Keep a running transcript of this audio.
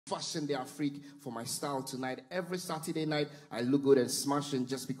Fashion the Afrique for my style tonight. Every Saturday night, I look good and smashing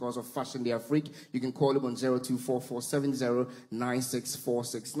just because of Fashion the Afrique. You can call him on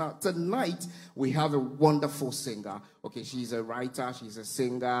 0244709646. Now, tonight, we have a wonderful singer. Okay, she's a writer, she's a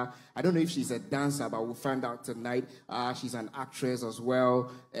singer. I don't know if she's a dancer, but we'll find out tonight. She's an actress as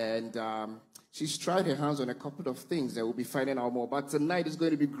well, and she's tried her hands on a couple of things that we'll be finding out more. But tonight is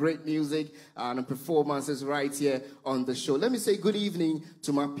going to be great music and performances right here on the show. Let me say good evening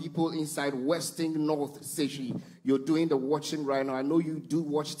to my people inside Westing North City. You're doing the watching right now. I know you do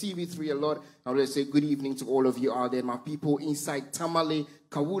watch TV3 a lot. I want to say good evening to all of you out there. My people inside Tamale,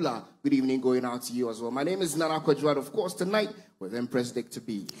 Kawula, good evening going out to you as well. My name is Nana Kwadjwad. Of course, tonight with Empress Dick to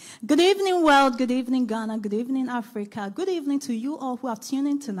be. Good evening, world. Good evening, Ghana. Good evening, Africa. Good evening to you all who have tuned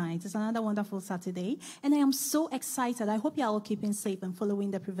in tonight. It's another wonderful Saturday, and I am so excited. I hope you are all keeping safe and following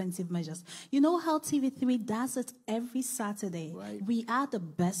the preventive measures. You know how TV3 does it every Saturday. Right. We are the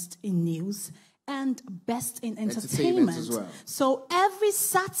best in news and best in entertainment as well. So every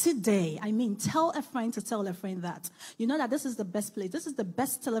Saturday, tell a friend to tell a friend that. You know that this is the best place. This is the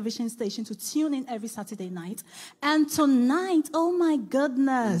best television station to tune in every Saturday night. And tonight, oh my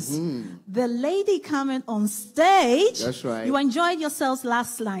goodness, the lady coming on stage. That's right. You enjoyed yourselves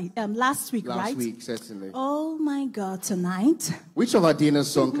last week, right? Last week, certainly. Oh my God, tonight. Which of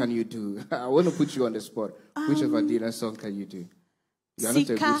Adina's song can you do? I want to put you on the spot. Which of Adina's song can you do? You're not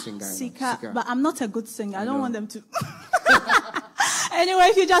a good singer. Sika, but I'm not a good singer. I don't want them to. Anyway,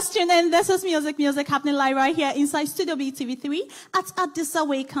 if you just tune in, this is music happening live right here inside Studio B TV3 at Addis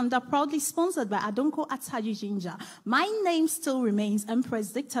Way Kanda, proudly sponsored by Adonko Ataji Ginger. My name still remains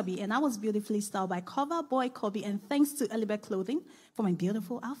Empress Dictabi, and I was beautifully styled by Cover Boy Kobe, and thanks to Elibet Clothing for my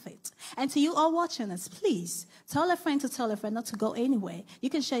beautiful outfit. And to you all watching us, please tell a friend to tell a friend not to go anywhere. You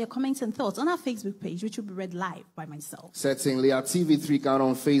can share your comments and thoughts on our Facebook page, which will be read live by myself. Certainly, our TV3 account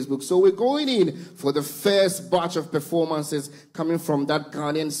on Facebook. So we're going in for the first batch of performances coming from that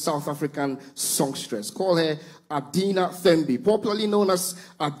Ghanaian South African songstress. Call her Adina Thembi, popularly known as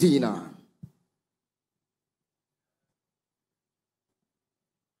Adina.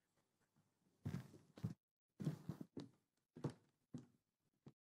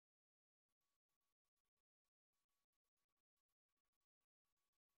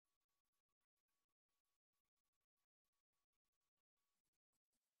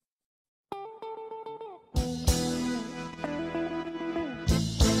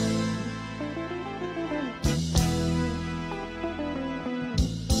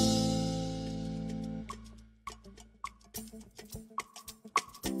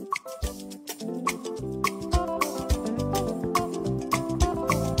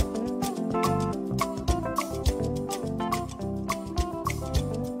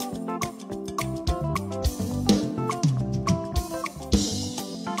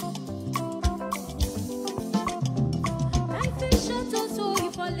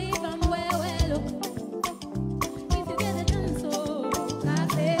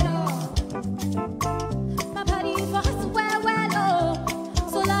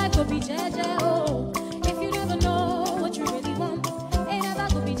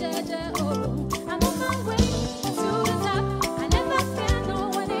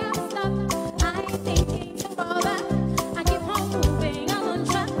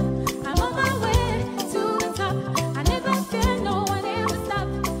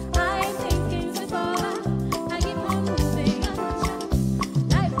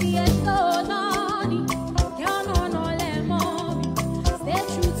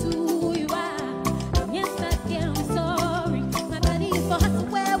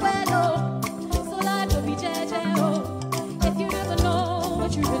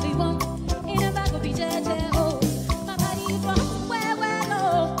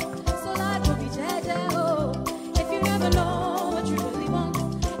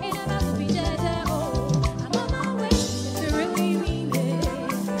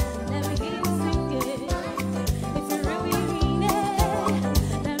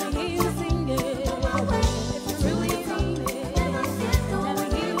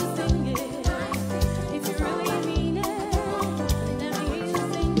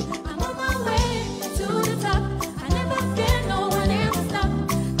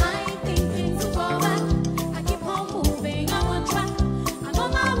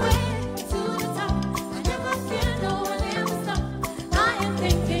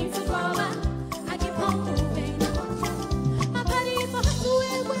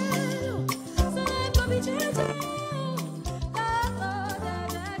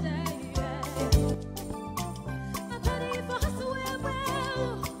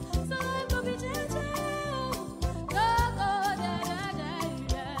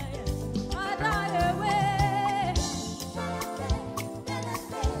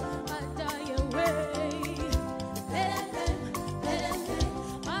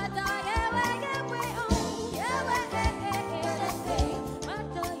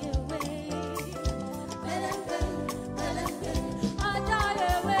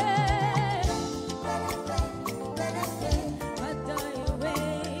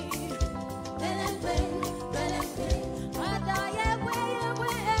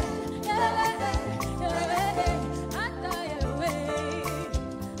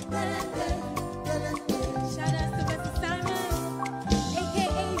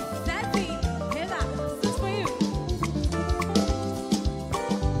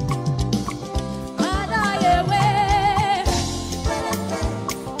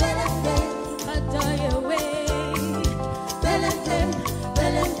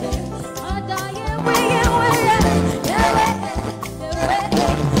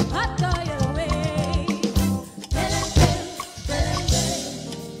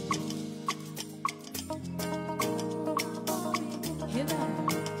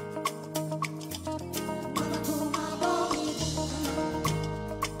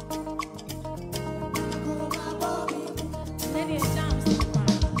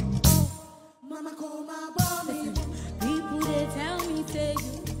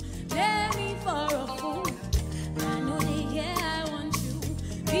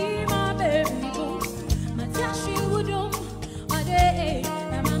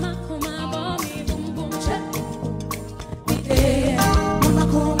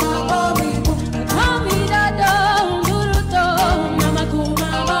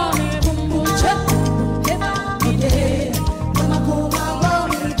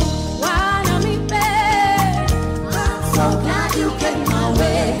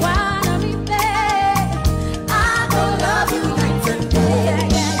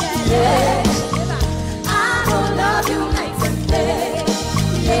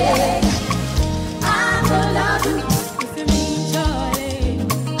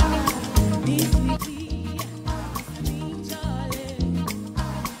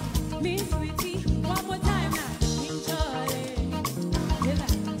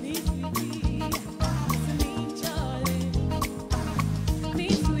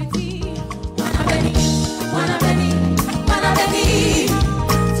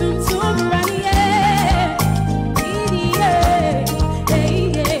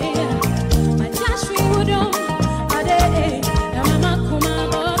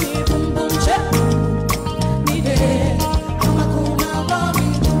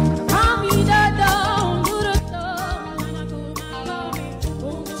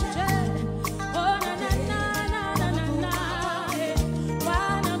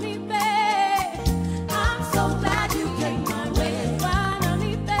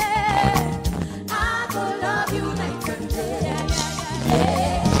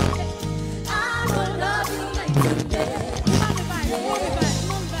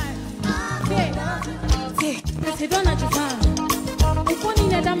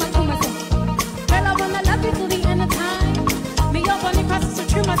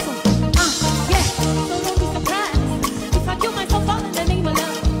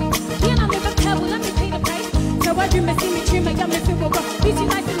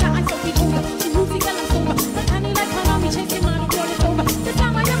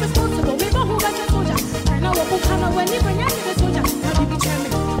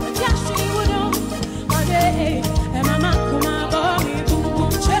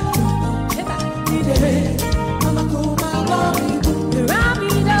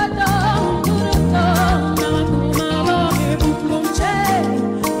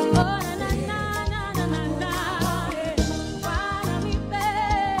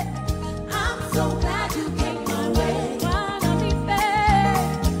 so glad you came my way. Wanna be fair,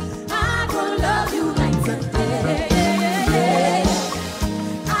 I will love you night and day.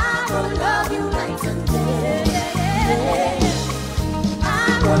 I will love you night and day. I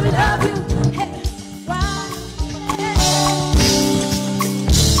will love you. Hey,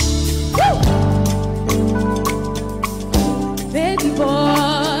 woo! Baby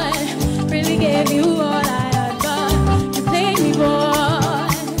boy, really gave you all I had got. You played me, boy.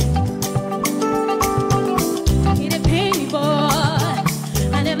 You didn't pay me, boy.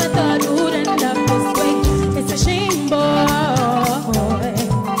 I never thought you would end up this way. It's a shame, boy.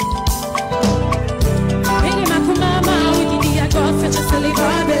 Baby, my kumama, we did the got such a silly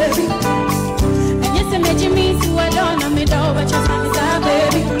boy, baby. And yes, I made you mean to I don't know me, though, but just like that,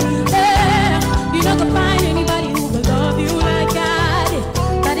 baby. Yeah, you don't go find anybody who will love you like I did.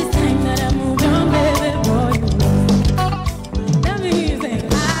 But it's time that I moved on, baby, boy. Let me hear you sing.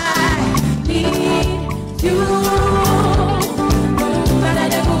 I need you. But I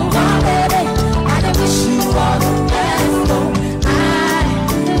don't move on, baby. I don't wish you all the best. So I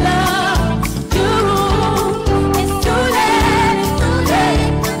love you. It's too late, it's too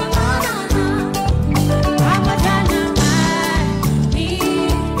late. One more time now. I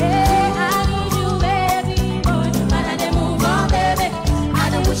need you, baby boy. But I don't move on, baby. I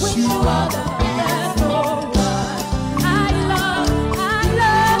don't wish you all the best. Oh, God. I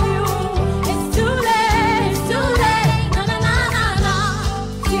love you. It's too late, it's too late. No, no, no, no, no.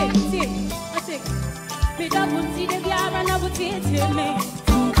 See, that's it. Me don't see the car and I would see it to me.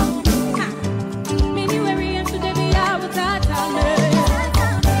 Me knew where he am today, be I would tell me.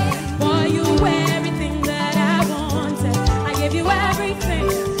 Boy, you were everything that I wanted. I gave you everything.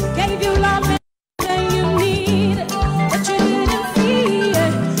 Gave you love and you needed. But you didn't see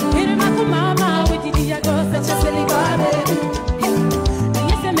it. Hit my mama with the I go such a silly boy, baby. And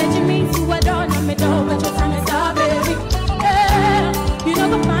yes, I made you mean to I don't know me, though, but your time is up, baby. Yeah, you don't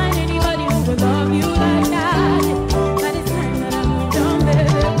go find anybody who will love you like that. But it's time that I moved on, baby,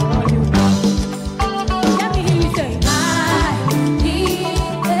 for you. Let me hear you say, I need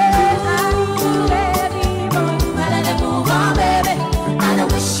you, baby boy. But I don't move on, baby. I don't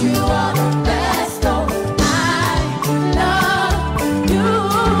wish you all the best, oh. I love you.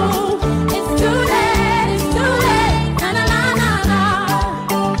 It's too late, it's too late. Na na na na na.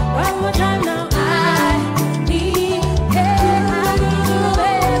 One more time now. I need you,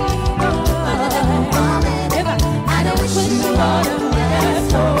 baby boy. I don't wish you all the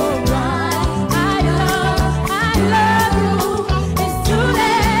best, oh. I love you. It's too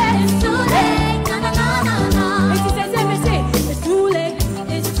late, it's too late. Na na na na na. It's too late,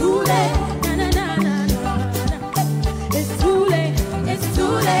 it's too late. Na na na na na. It's too late, it's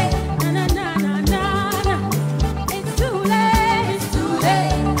too late. Na na na na na. It's too late, it's too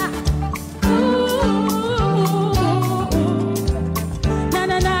late. Ooh, na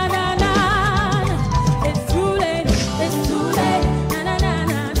na na na na. It's too late, it's too late. Na na na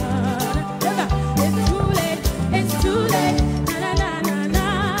na na. It's too late, it's too late. Na na na na na.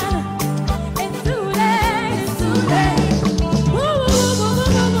 It's too late, it's too late. Woo, woo, woo,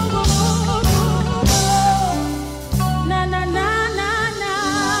 woo, woo, woo, woo. Na na na na na.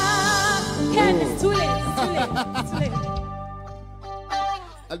 Ken, it's too late, it's too late, it's too late.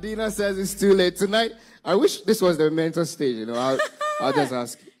 Adina says it's too late tonight. I wish this was the mental stage, you know. I'll just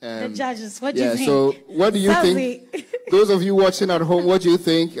ask. The judges, what do you Yeah, think? so what do you think? Selfie. Those of you watching at home, what do you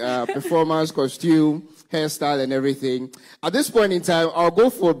think? Performance, costume, hairstyle, and everything. At this point in time, I'll go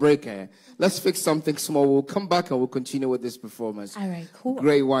for a break here. Let's fix something small. We'll come back and we'll continue with this performance. All right, cool.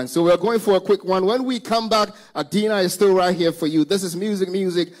 Great one. So we're going for a quick one. When we come back, Adina is still right here for you. This is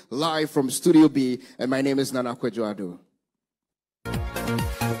Music live from Studio B, and my name is Nana Kwejoado.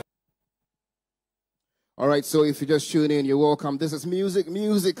 All right, so if you just tune in, you're welcome. This is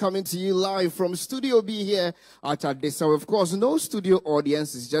Music coming to you live from Studio B here at Adisa. Of course, no studio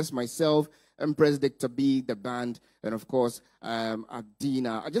audience. It's just myself, Empress Dictor B, the band, and of course,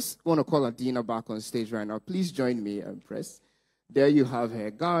 Adina. I just want to call Adina back on stage right now. Please join me, Empress. There you have her.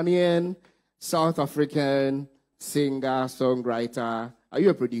 Ghanaian, South African, singer, songwriter. Are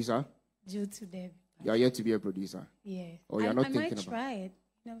you a producer? Due to them. You're yet to be a producer. Yeah. Oh, you're not I thinking might about try it.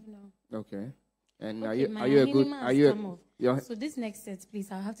 You never know. Okay. And Okay, are you a good? Are you? So this next set,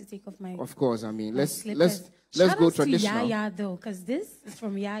 please, I'll have to take off my. Of course. I mean, let's slippers. go Shout-outs traditional. to Yaya though, because this is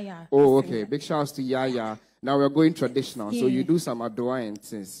from Yaya. Oh, the okay. singer. Big shouts to Yaya. Now we're going traditional. So Yeah. you do some adua and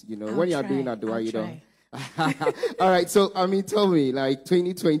things. You know, I'll when you're try. doing adua, I'll you try. don't. All right. So I mean, tell me, like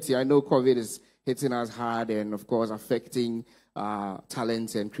 2020. I know COVID is hitting us hard and of course affecting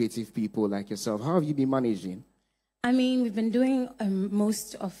talents and creative people like yourself. How have you been managing? I mean, we've been doing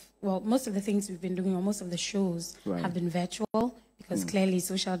most of the things we've been doing, or most of the shows have been virtual because clearly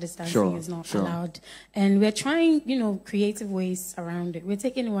social distancing is not allowed. And we're trying, creative ways around it. We're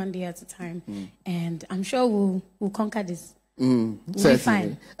taking it one day at a time, and I'm sure we'll conquer this. We'll be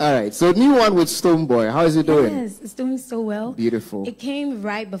fine. All right. So new one with Stonebwoy. How is it doing? Yes, it's doing so well. Beautiful. It came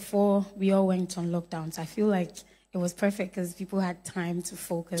right before we all went on lockdown, so I feel like it was perfect because people had time to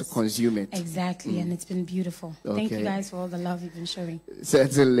focus. To consume it. Exactly, and it's been beautiful. Okay. Thank you guys for all the love you've been showing.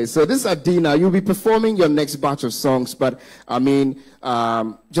 Certainly. So this is Adina. You'll be performing your next batch of songs, but I mean,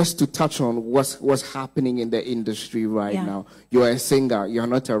 just to touch on what's happening in the industry right now. You're a singer. You're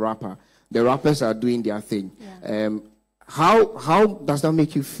not a rapper. The rappers are doing their thing. Yeah. How does that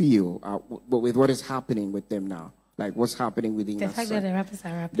make you feel with what is happening with them now? Like what's happening within the fact that the rappers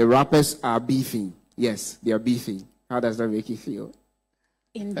are rapping. The rappers are beefing. Yes, they are beefing. How does that make you feel?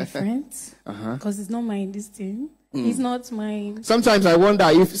 Indifferent. Because it's not my this thing. It's not mine. Sometimes I wonder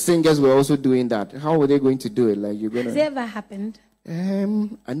if singers were also doing that. How were they going to do it? Like you're gonna. Has it ever happened?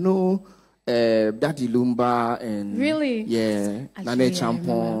 I know Daddy Lumba and really, yeah, Nane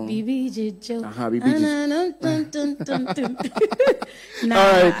Champong. All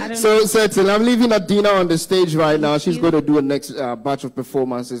right, so certainly I'm leaving Adina on the stage right now. She's going to do a next batch of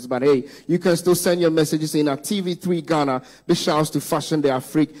performances. But hey, you can still send your messages in at TV3 Ghana. Big shouts to Fashion the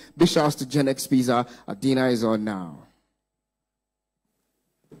Afrique. Big shouts to Gen X Pizza. Adina is on now.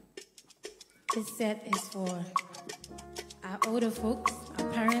 This set is for our older folks, our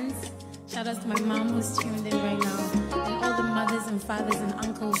parents. Shout out to my mom who's tuned in right now, and all the mothers and fathers and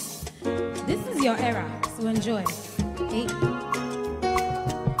uncles. This is your era, so enjoy. Hey.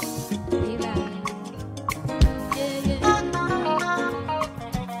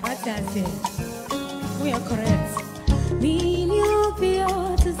 What does it? We are correct. Me you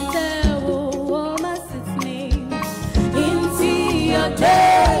feel to say, oh, my name. Into your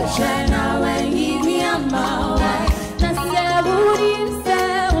day, shine out and give me a mouth.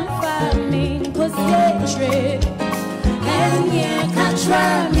 And yeah, catch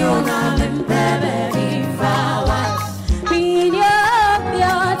one, you're not in baby flower. Being your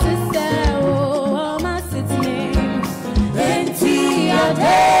to say, oh, my city name. And see your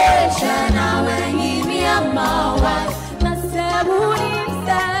day, shine out and give me a mouth. Not say, wouldn't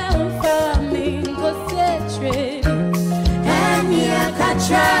sound for me, cause it's true. And yeah, catch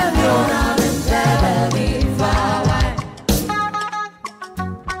one, you're not in baby flower.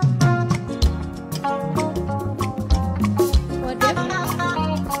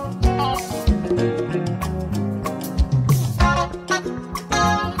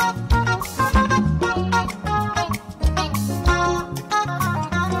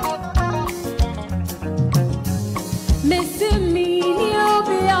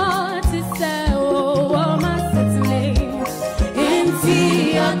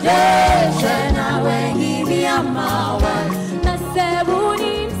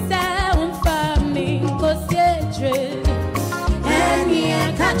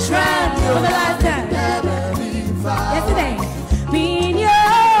 For the last time. Yesterday, being your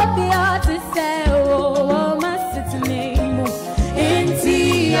to say, oh, my city name. Into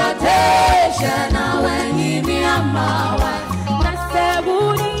your station, now when you be a mawa. I said,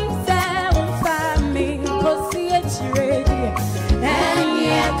 wouldn't say, for me, because it's ready. And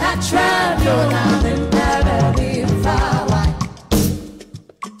yeah, catch travel now and never be far.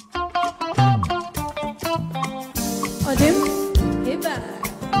 Oh, them, hey, bye.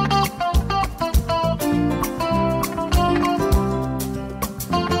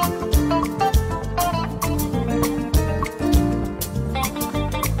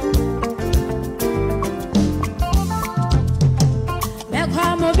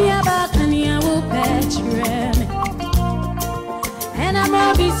 And I'm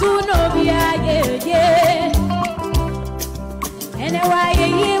all be soon over yeah. And why you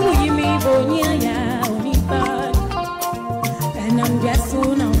me bonya only bad. And I'm just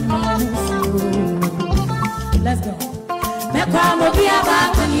soon on let's go. Mekamo be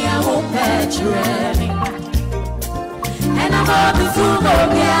about and you won't patch and I'm all be soon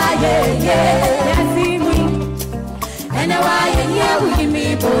over yeah. See me. And why you me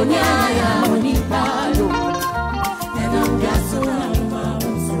bonya only bad. And I'm just so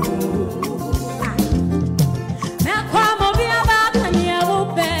now come over about and you will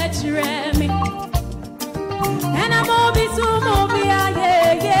bet you me. And I'm all be soon over yeah.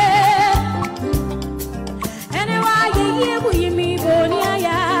 And why you me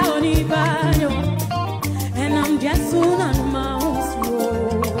bonya only bad. And I'm just so on my own.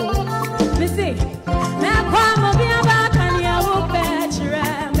 Listen, now come over about and you will bet you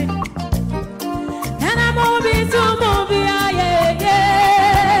me.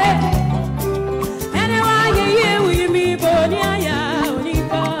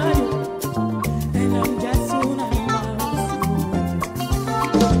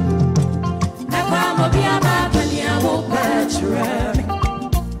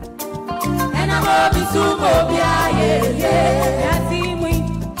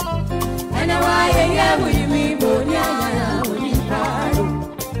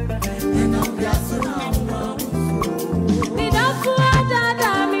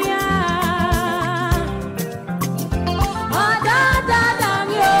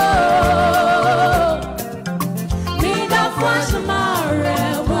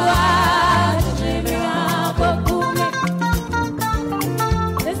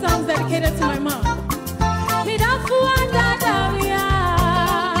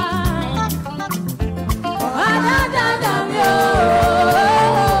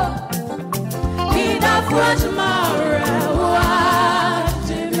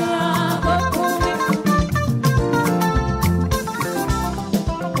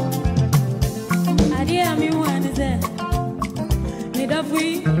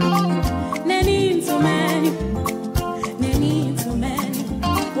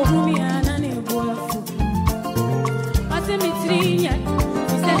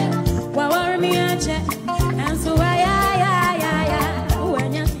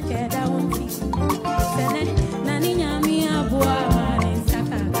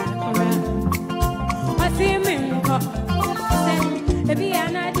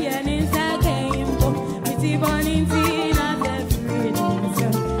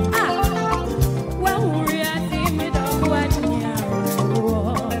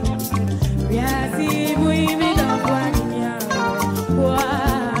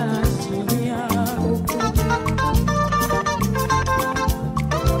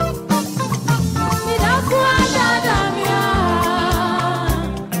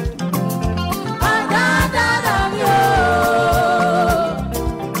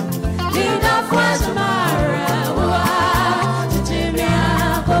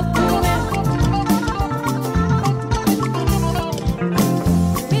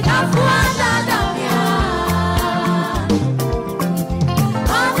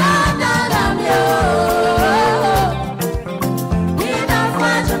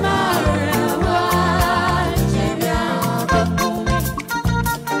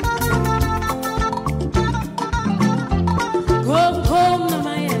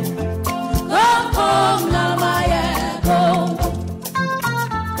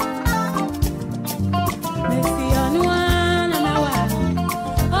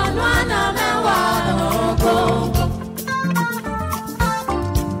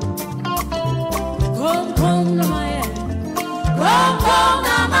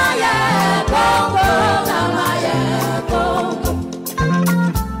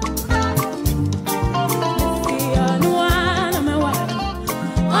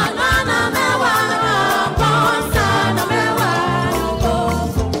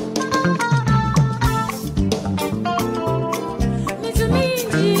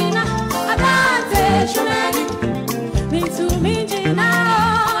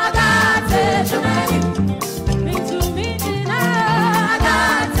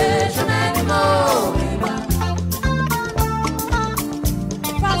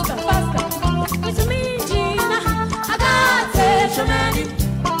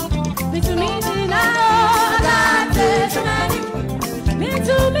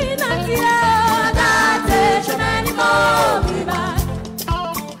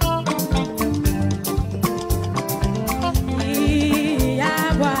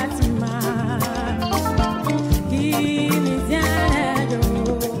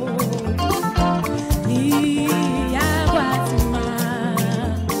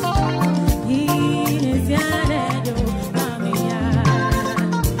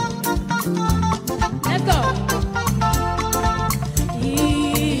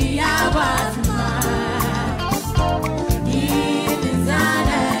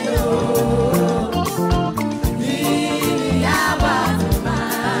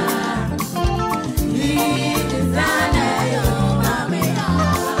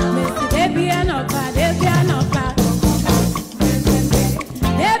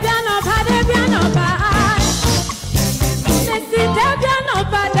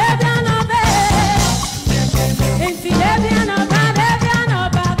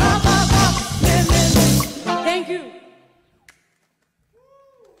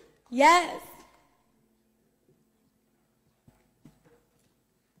 Yes.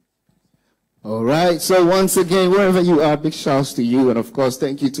 All right. So once again, wherever you are, big shouts to you. And of course,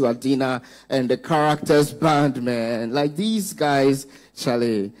 thank you to Adina and the Characters Band, man. Like these guys,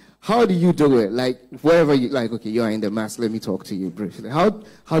 Charlie, how do you do it? Like wherever you, like, okay, you are in the mass. Let me talk to you briefly. How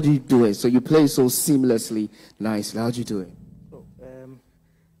do you do it? So you play so seamlessly, nicely. How do you do it? So,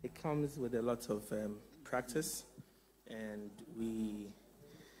 it comes with a lot of practice, and we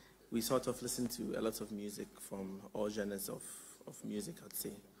we sort of listen to a lot of music from all genres of music, I'd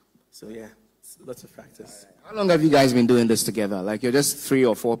say. So yeah, it's lots of factors. How long have you guys been doing this together? Like you're just 3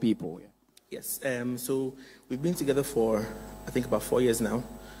 or 4 people? Yes, so we've been together for, I think, about 4 years now.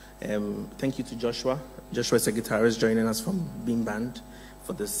 Thank you to Joshua. Joshua is a guitarist joining us from Beam Band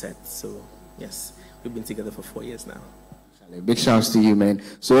for this set. So yes, we've been together for 4 years now. Big shouts to you, man.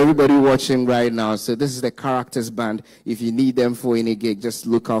 So everybody watching right now, so this is the Characters Band. If you need them for any gig, just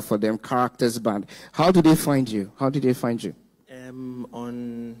look out for them. Characters Band. How do they find you? How did they find you?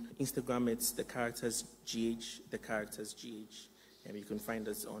 On Instagram, it's the Characters GH, the Characters GH. And you can find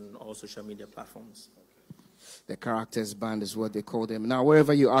us on all social media platforms. The Characters Band is what they call them. Now,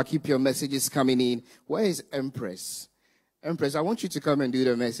 wherever you are, keep your messages coming in. Where is Empress? Empress, I want you to come and do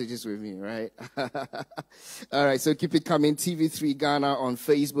the messages with me, right? All right, so keep it coming. TV3 Ghana on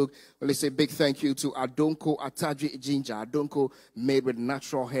Facebook. Well, let's say big thank you to Adonko Atadri Ginger. Adonko, made with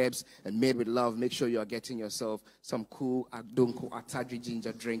natural herbs and made with love. Make sure you are getting yourself some cool Adonko Atadri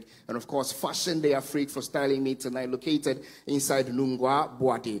Ginger drink. And of course, Fashion Day Afrique for styling me tonight, located inside Nungwa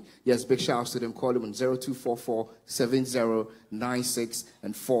Boade. Yes, big shouts to them. Call them on 0244 7096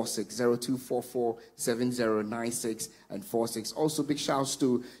 and 46. 0244 7096 and 46. Also, big shouts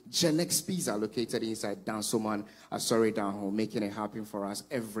to Genex Pizza, located inside Dansoman, Asori down home, making it happen for us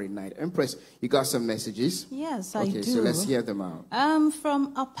every night. Empress, you got some messages? Yes, I do. Okay, so let's hear them out.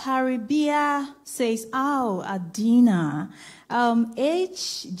 From Aparibia says, "Oh, Adina,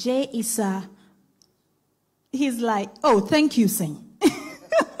 H.J. Issa." He's like, "Oh, thank you, Sing."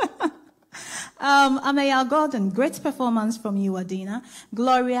 Amaya Gordon, great performance from you, Adina.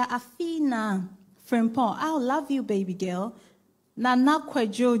 Gloria Afina Frimpong, I love you, baby girl. Nana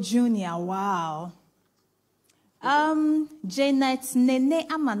Kwejo Jr., wow. Janet Nene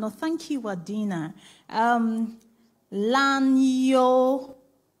Amano, thank you, Adina. Lanyo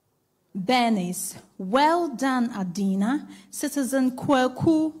Benis, well done, Adina. Citizen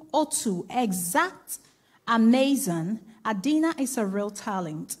Kweku Otu, exact, amazing. Adina is a real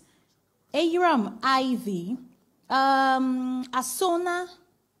talent. Aram Ivy, Asona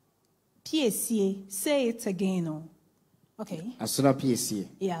PSA, say it again. Oh. Okay. Asona PSA.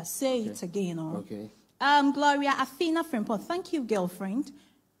 Yeah, say it again. Oh. Okay. Gloria Afina Frimpong, thank you, girlfriend.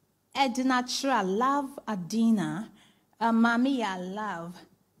 Edna Tra, love Adina. Mami, I love.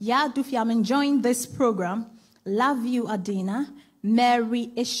 Yeah, Dufi, I'm enjoying this program. Love you, Adina.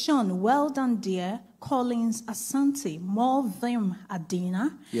 Mary Eshon, well done, dear. Collins Asante, more them,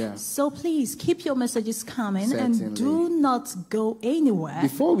 Adina. Yeah. So please keep your messages coming. Certainly. And do not go anywhere.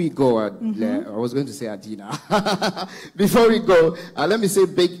 Before we go, I was going to say Adina. Before we go, let me say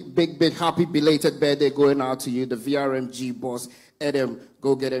big happy belated birthday going out to you, the VRMG boss, Adam.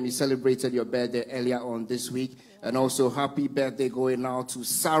 Go get him. You celebrated your birthday earlier on this week. And also happy birthday going out to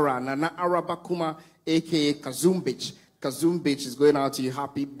Sarah Nana Arabakuma, a.k.a. Kazumbich. Kazumbich is going out to you.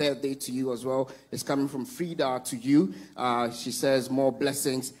 Happy birthday to you as well. It's coming from Frida to you. She says more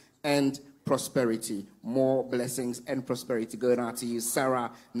blessings and prosperity. More blessings and prosperity going out to you,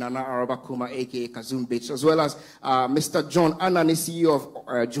 Sarah Nana Arabakuma, a.k.a. Kazumbich, as well as Mr. John Anani, CEO of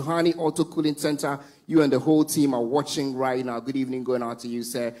Johani Auto Cooling Center. You and the whole team are watching right now. Good evening going out to you,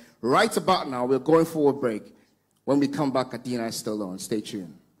 sir. Right about now, we're going for a break. When we come back, Adina is still on. Stay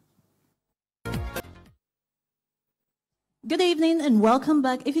tuned. Good evening and welcome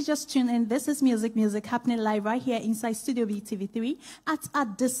back. If you just tuned in, this is Music happening live right here inside Studio B TV3 at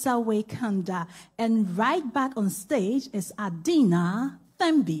Adisa Wakanda. And right back on stage is Adina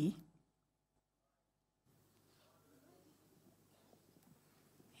Thembi.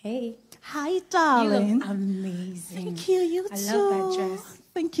 Hey. Hi, darling. You look amazing. Thank you, you I too. love that dress.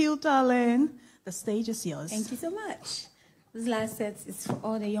 Thank you, darling. The stage is yours. Thank you so much. This last set is for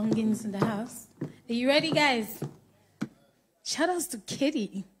all the youngins in the house. Are you ready, guys? Shout outs to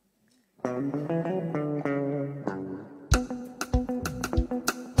Kitty. Hey,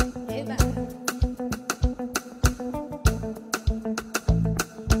 bye.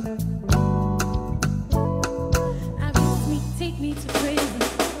 Take me to prison.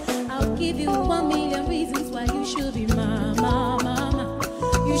 I'll give you 1 million reasons why you should be my mama.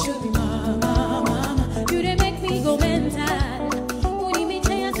 You should be my mama. You didn't make me go mental. Only me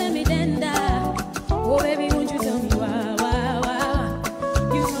chance and me denda. Oh baby, won't you tell me why?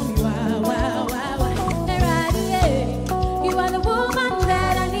 You tell me why?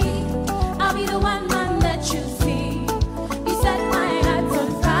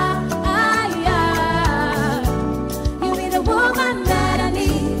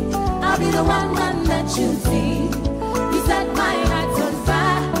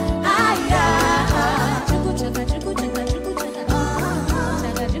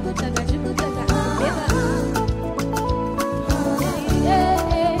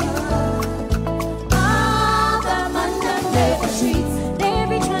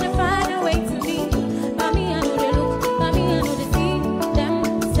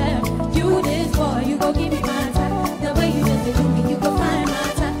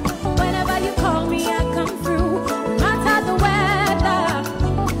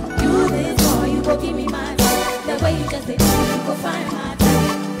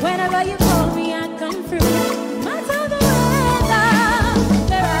 Whenever you call me, I come through. No matter the weather,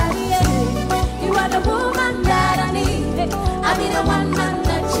 Ferrari, you are the woman that I need. I'll be the one man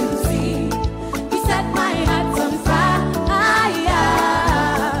that you see. You set my heart on fire.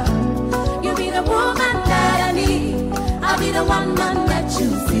 You'll be the woman that I need. I'll be the one man that you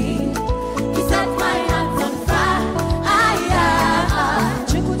see. You set my heart on fire.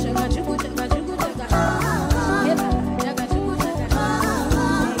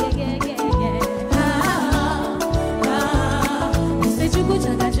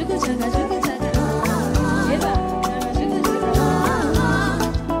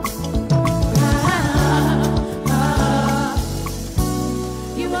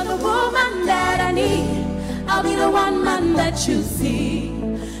 You are the woman that I need. I'll be the one man that you see.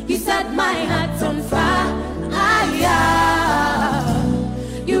 You set my heart on fire.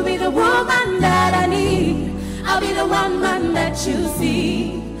 You be the woman that I need. I'll be the one man that you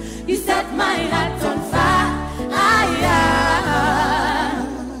see. You set my heart on fire.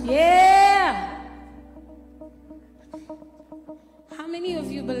 Yeah. How many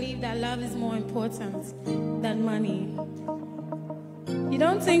of you believe that love is more important than money? You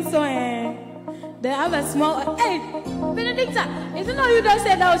don't think so, eh? They have a small. Hey, Benedicta, isn't know you just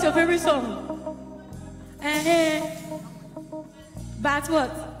said that was your favorite song? But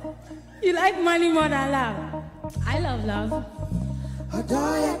what? You like money more than love? I love love.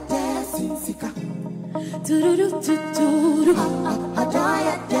 Adaya dancing sika. Do-do-do-do-do-do.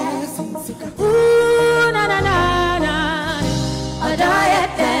 Adaya dancing sika. Ooh, na na na na. Adaya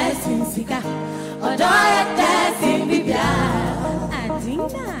dancing sika. Adaya dancing bibia.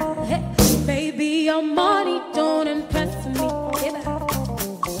 Adina, hey. Baby, your money don't impress me.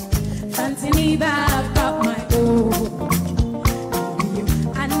 Fancy I've got my own.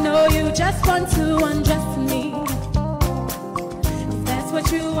 I know you just want to undress me. If that's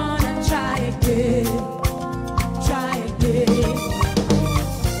what you wanna try again, try again.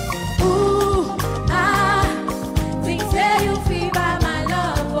 Ooh, I think that you feel by my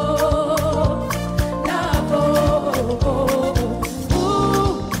love, oh, love, oh, oh, oh. Ooh,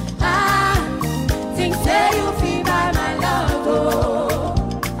 I think that you feel by my love, oh.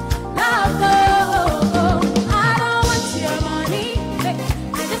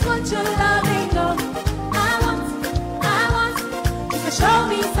 Your loving, no. I want, you can show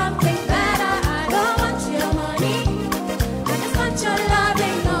me something better. I don't want your money. I just want your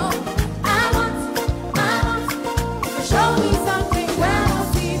loving, no. I want, you can show me something where I'll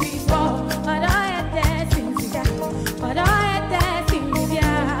see before. But I had that thing, but I had that thing,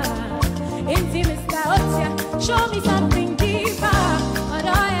 yeah. Intimate style, show me something deeper. But I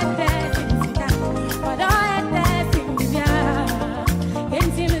had that thing, but I had that thing, yeah.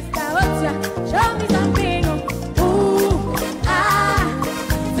 Intimate. Show me something. Ooh, I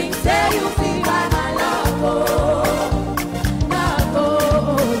think that you feel by my love, oh, love, oh,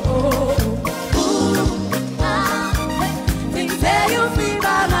 oh. Ooh, I think that you feel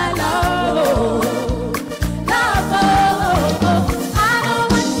by my love, oh, love, oh, oh. I don't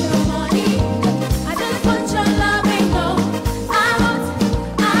want your money. I just want your loving, no. I want,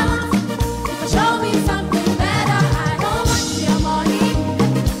 you can show me something better. I don't want your money.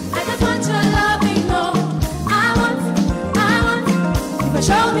 I just want your loving, no. I want, you can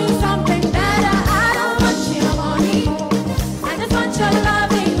show me something better. I don't want your money. I just want your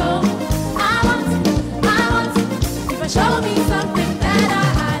loving, no. I want, you can show me something better.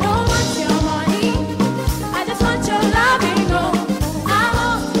 I don't want your money. I just want your loving, no. I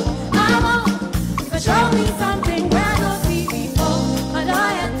want, you can show me something where I don't see before. But I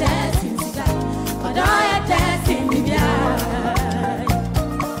am dancing, but I am dancing, yeah.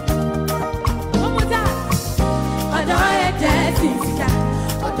 One more time. Adaya dancing,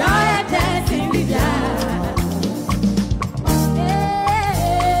 Adaya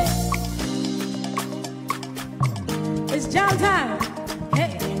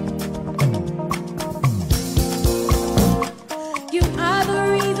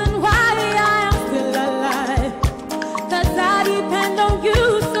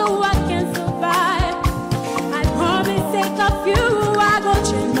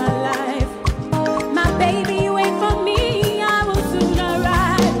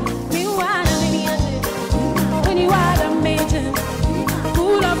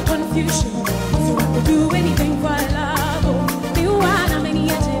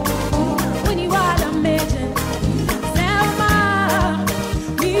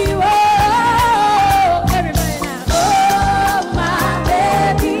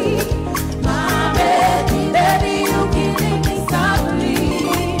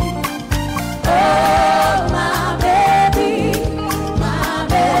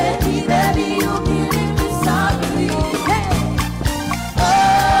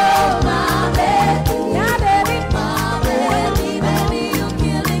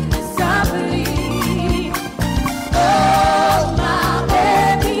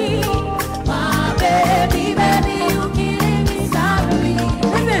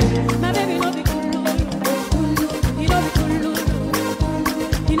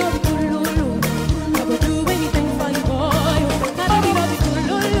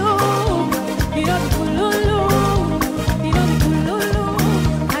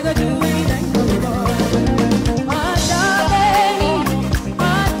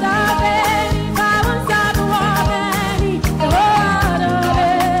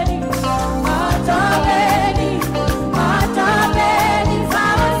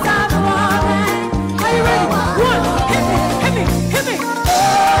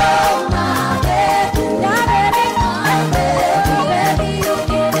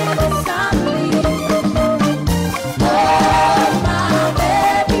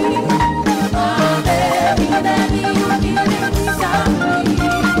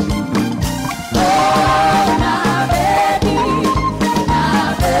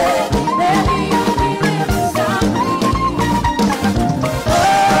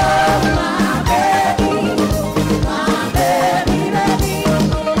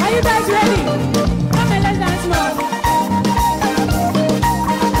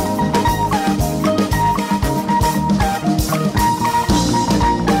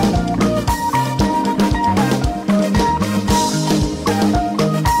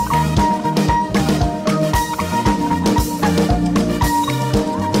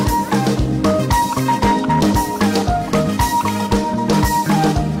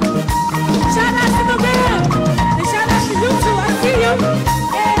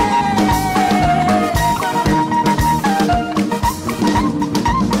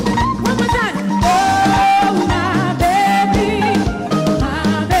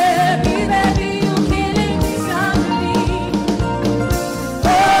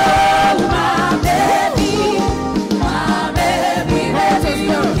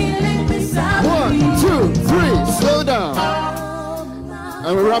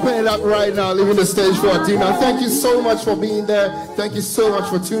wrapping it up right now, leaving the stage for Adina. Thank you so much for being there. Thank you so much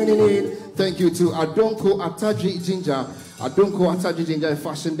for tuning in. Thank you to Adonko Ataji Ginger. Adonko Ataji Ginger in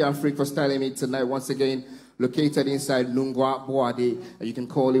Fashion Day Africa for styling me tonight. Once again, located inside Lungwa Boade. You can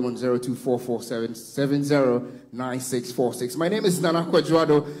call him on 024477709646. My name is Nana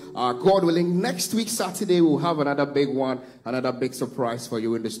Kwadjuado. God willing, next week, Saturday, we'll have another big one, another big surprise for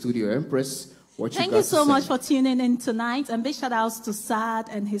you in the studio. Empress, what you Thank got you so to much say? for tuning in tonight. And big shout outs to Sad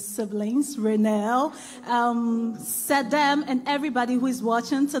and his siblings, Renelle, Sedem, and everybody who is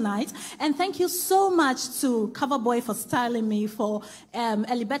watching tonight. And thank you so much to Coverboy for styling me, for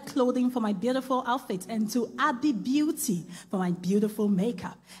Elibet Clothing for my beautiful outfit, and to Abby Beauty for my beautiful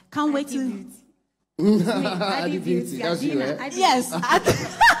makeup. Can't wait to... Adi Beauty, that's you, eh? Yes.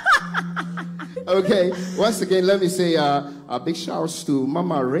 Okay, once again, let me say a big shout out to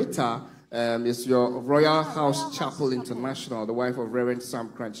Mama Rita. It's your Royal House Chapel International, the wife of Reverend Sam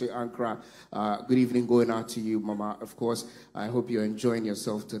Crunchy Ankara. Good evening going out to you, Mama. Of course, I hope you're enjoying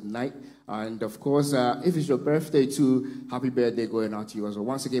yourself tonight. And of course, if it's your birthday too, happy birthday going out to you as well.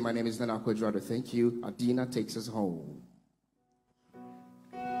 Once again, my name is Nana Kwadjuado. Thank you. Adina takes us home.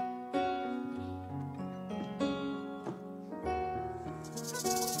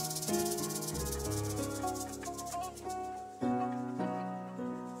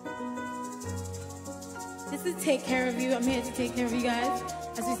 This is Take Care of You. I'm here to take care of you guys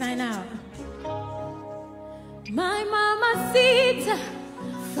as we sign out. My mamacita,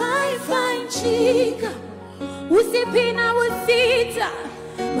 fine, fine chica, usipina usita,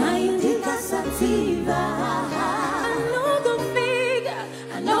 my indica sativa. I know the figure,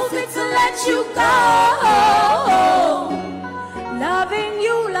 I know fit to let you go. Loving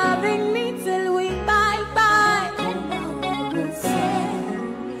you, loving me till we bye-bye.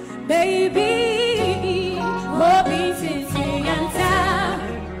 Baby,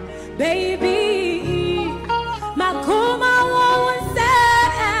 baby, makuma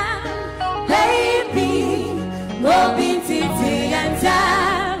wawasan, baby, mobinti tianta,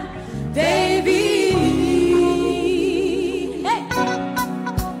 baby. Hey,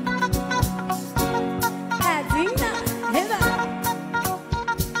 Adina, Eva.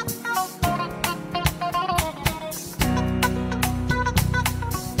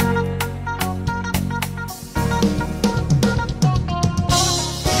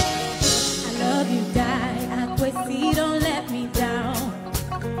 Don't let me down.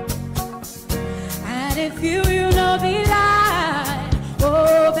 And if you know be lie,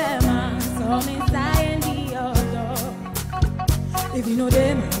 oh, Bema, so me and the other. If you know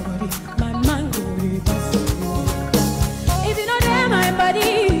them, my body, my mind go be possible. If you know them, my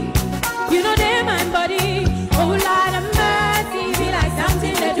body, you know them, my body. Oh, Lord of mercy, be like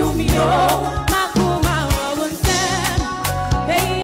something that do me, oh.